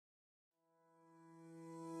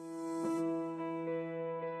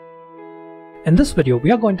In this video,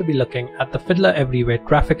 we are going to be looking at the Fiddler Everywhere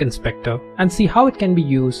Traffic Inspector and see how it can be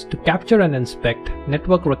used to capture and inspect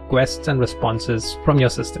network requests and responses from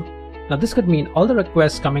your system. Now this could mean all the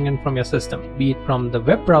requests coming in from your system, be it from the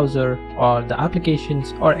web browser or the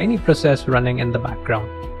applications or any process running in the background.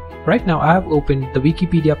 Right now I have opened the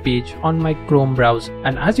Wikipedia page on my Chrome browser,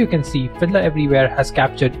 and as you can see, Fiddler Everywhere has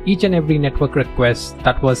captured each and every network request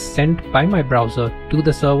that was sent by my browser to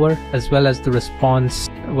the server, as well as the response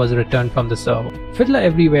was returned from the server. Fiddler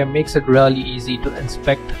Everywhere makes it really easy to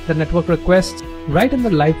inspect the network requests. Right in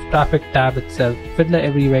the live traffic tab itself, Fiddler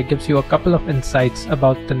Everywhere gives you a couple of insights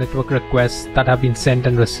about the network requests that have been sent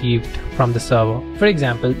and received from the server. For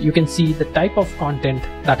example, you can see the type of content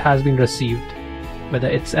that has been received, whether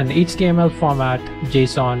it's an HTML format,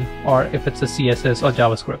 JSON, or if it's a CSS or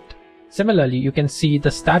JavaScript. Similarly, you can see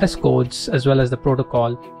the status codes as well as the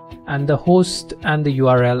protocol and the host and the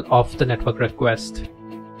URL of the network request.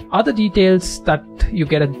 Other details that you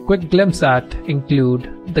get a quick glimpse at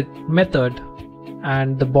include the method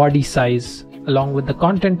and the body size, along with the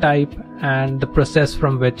content type and the process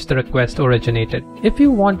from which the request originated. If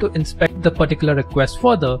you want to inspect the particular request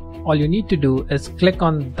further, all you need to do is click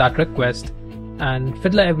on that request, and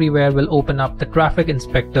Fiddler Everywhere will open up the traffic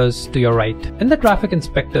inspectors to your right. In the traffic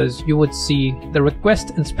inspectors, you would see the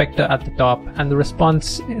request inspector at the top and the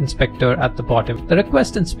response inspector at the bottom. The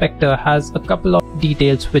request inspector has a couple of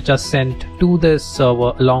details which are sent to the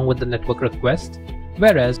server along with the network request,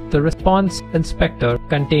 whereas the response inspector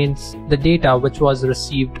contains the data which was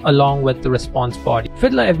received along with the response body.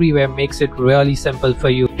 Fiddler Everywhere makes it really simple for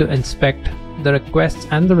you to inspect the requests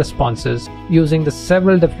and the responses using the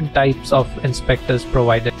several different types of inspectors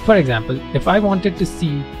provided. For example, if I wanted to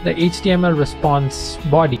see the HTML response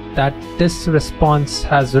body that this response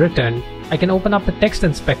has written, I can open up the text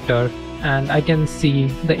inspector and I can see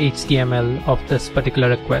the HTML of this particular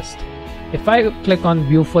request. If I click on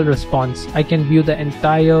view full response, I can view the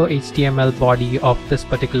entire HTML body of this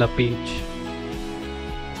particular page.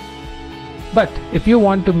 But if you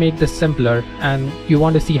want to make this simpler and you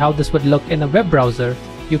want to see how this would look in a web browser,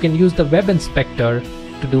 you can use the web inspector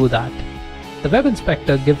to do that. The web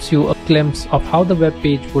inspector gives you a glimpse of how the web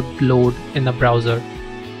page would load in a browser.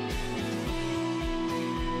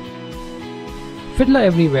 Fiddler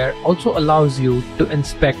Everywhere also allows you to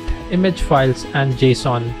inspect image files and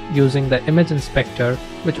JSON using the image inspector,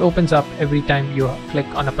 which opens up every time you click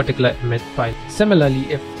on a particular image file.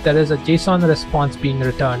 Similarly, if there is a JSON response being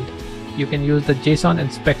returned, you can use the JSON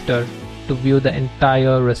inspector to view the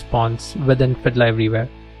entire response within Fiddler Everywhere.